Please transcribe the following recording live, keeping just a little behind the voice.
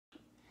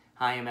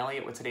Hi, I'm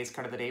Elliot with today's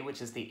card of the day,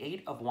 which is the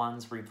Eight of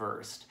Wands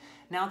reversed.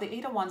 Now, the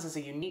Eight of Wands is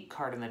a unique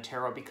card in the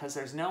tarot because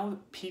there's no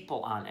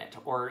people on it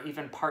or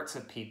even parts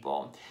of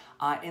people.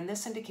 And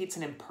this indicates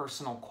an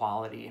impersonal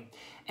quality.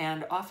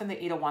 And often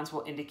the Eight of Wands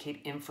will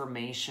indicate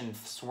information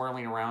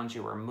swirling around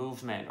you or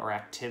movement or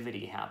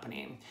activity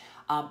happening.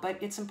 But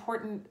it's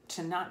important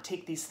to not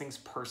take these things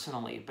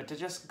personally, but to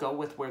just go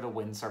with where the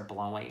winds are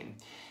blowing.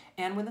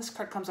 And when this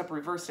card comes up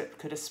reversed, it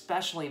could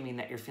especially mean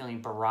that you're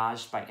feeling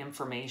barraged by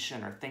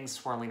information or things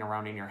swirling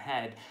around in your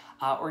head,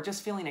 or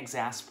just feeling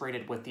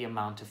exasperated with the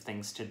amount of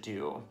things to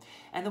do.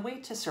 And the way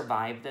to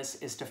survive this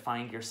is to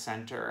find your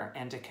center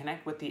and to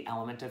connect with the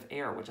element of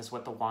air, which is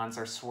what the wands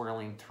are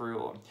swirling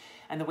through.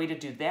 And the way to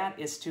do that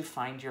is to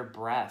find your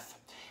breath.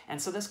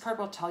 And so this card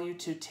will tell you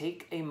to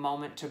take a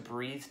moment to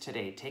breathe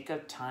today. Take a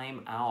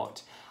time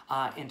out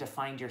and to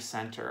find your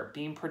center.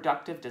 Being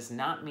productive does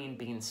not mean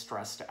being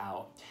stressed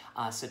out.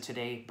 So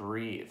today,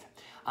 breathe.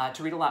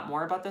 To read a lot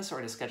more about this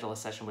or to schedule a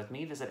session with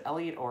me, visit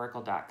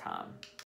elliotoracle.com.